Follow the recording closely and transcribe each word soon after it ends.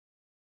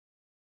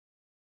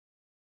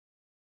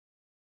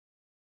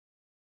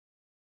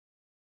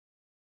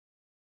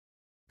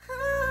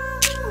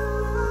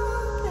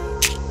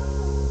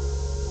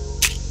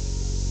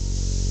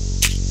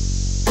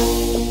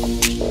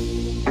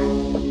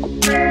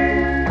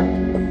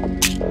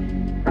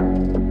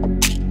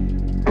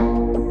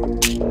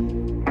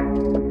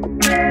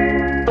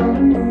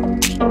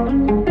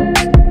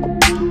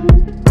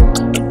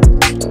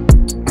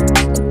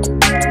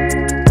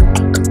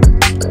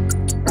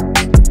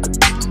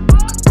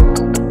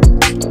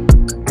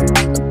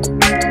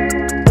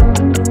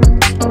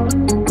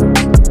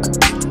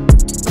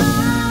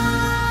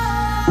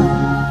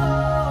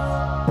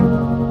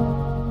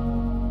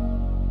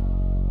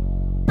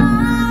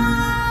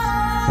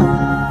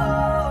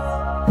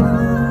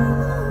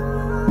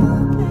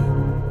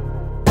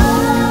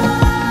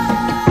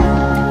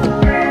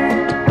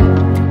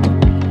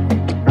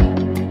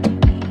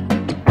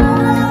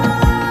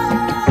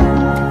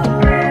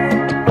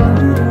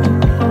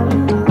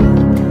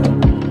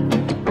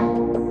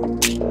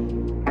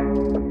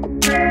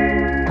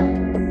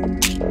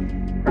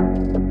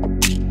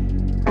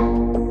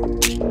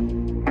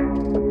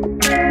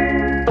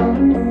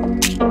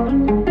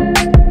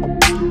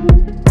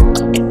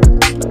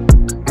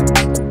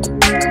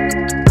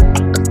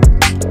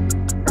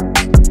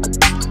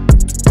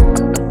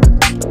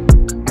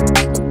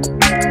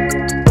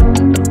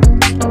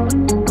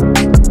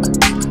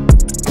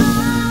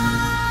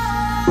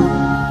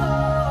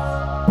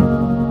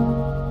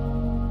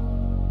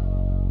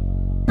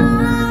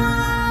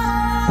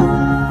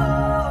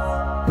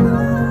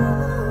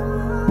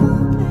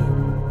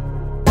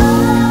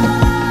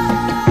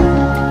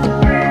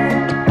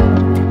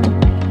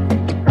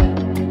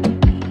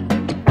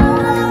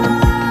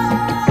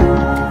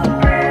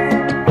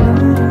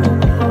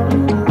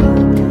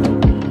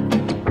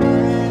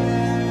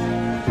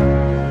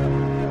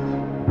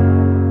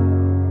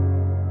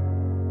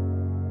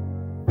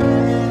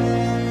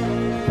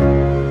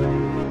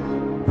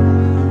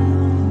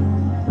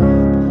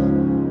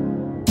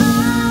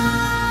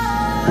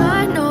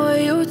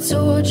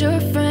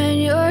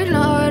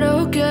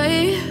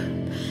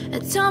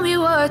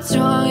what's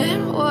wrong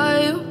and why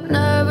you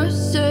never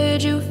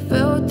said you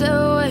felt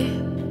that way.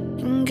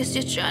 And guess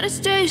you're trying to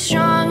stay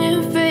strong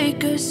and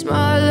fake a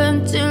smile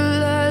until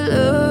I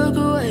look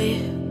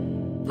away.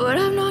 But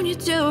I've known you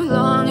too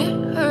long,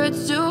 it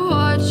hurts to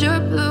watch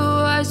your blue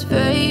eyes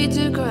fade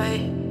to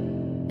gray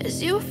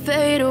as you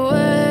fade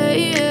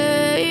away,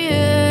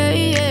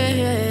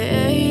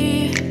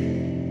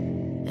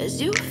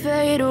 as you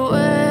fade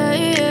away.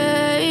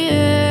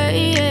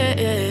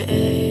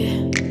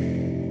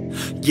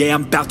 Yeah,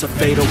 I'm about to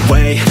fade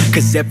away,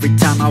 cause every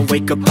time I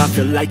wake up I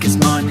feel like it's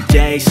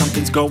Monday.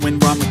 Something's going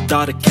wrong with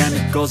all the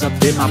chemicals up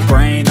in my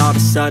brain. All of a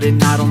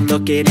sudden I don't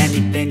look at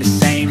anything the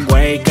same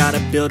way. Gotta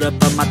build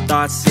up of my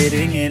thoughts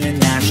sitting in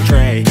an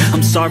ashtray.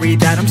 I'm sorry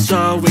that I'm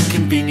so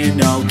inconvenient,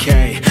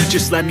 okay.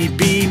 Just let me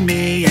be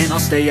me and I'll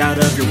stay out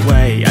of your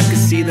way. I can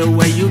see the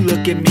way you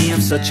look at me,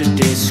 I'm such a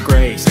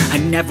disgrace. I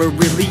never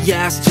really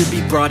asked to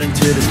be brought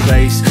into this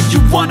place. You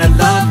wanna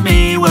love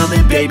me? Well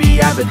then baby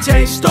I have a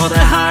taste. All the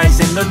highs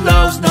and the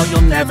lows, no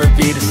you'll never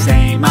be the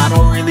same. I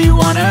don't really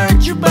wanna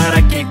hurt you but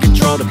I can't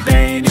control the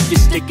pain. If you're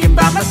sticking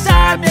by my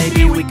side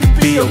maybe we could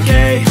be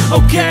okay.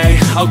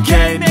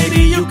 Okay,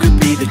 maybe you could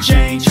be the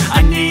change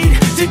I need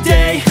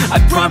today. I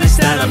promise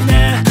that I've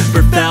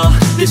never felt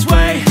this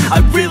way. I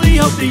really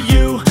hope that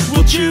you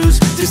will choose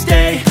to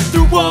stay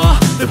through all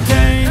the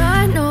pain.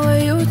 I know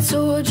you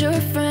told your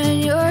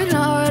friend you're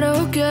not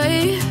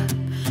okay,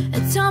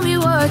 and tell me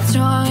what's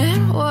wrong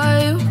and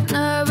why you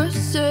never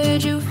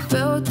said you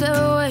felt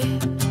that way.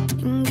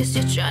 And guess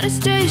you're trying to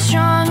stay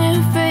strong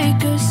and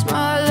fake a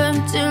smile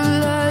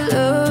until I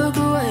look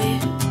away.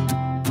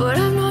 But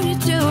I've known you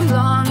too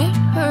long, it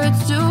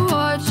hurts to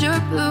watch your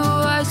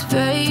blue eyes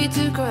fade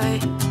to gray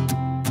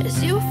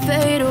as you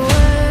fade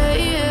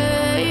away,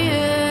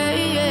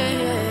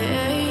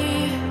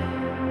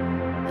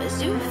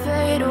 as you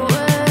fade away,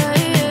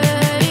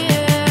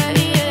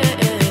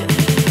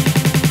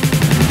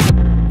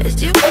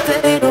 as you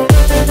fade away.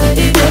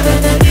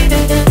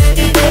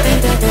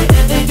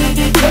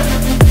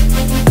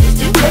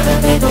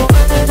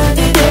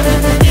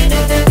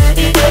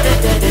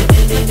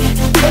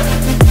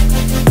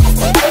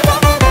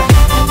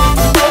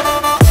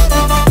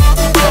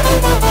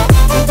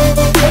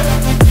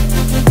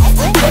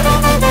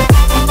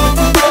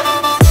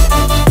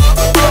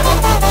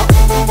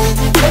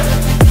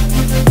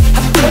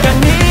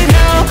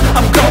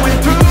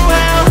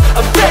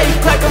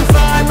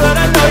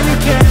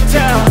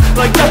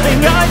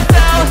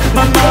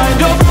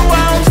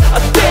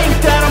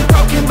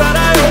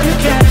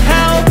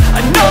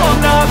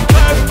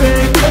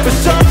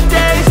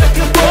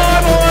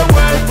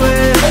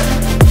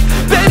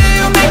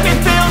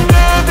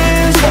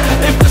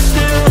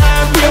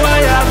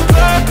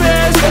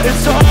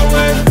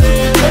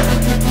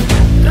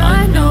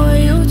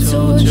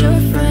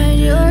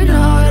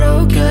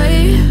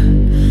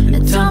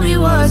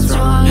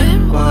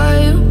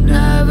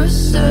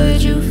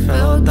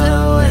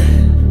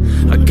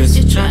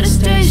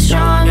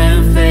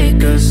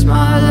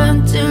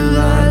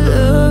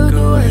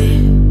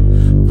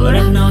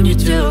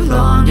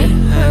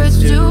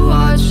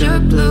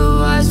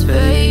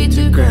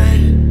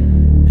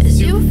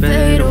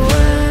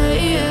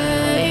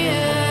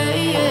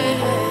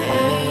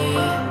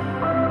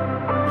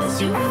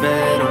 You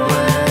fade away.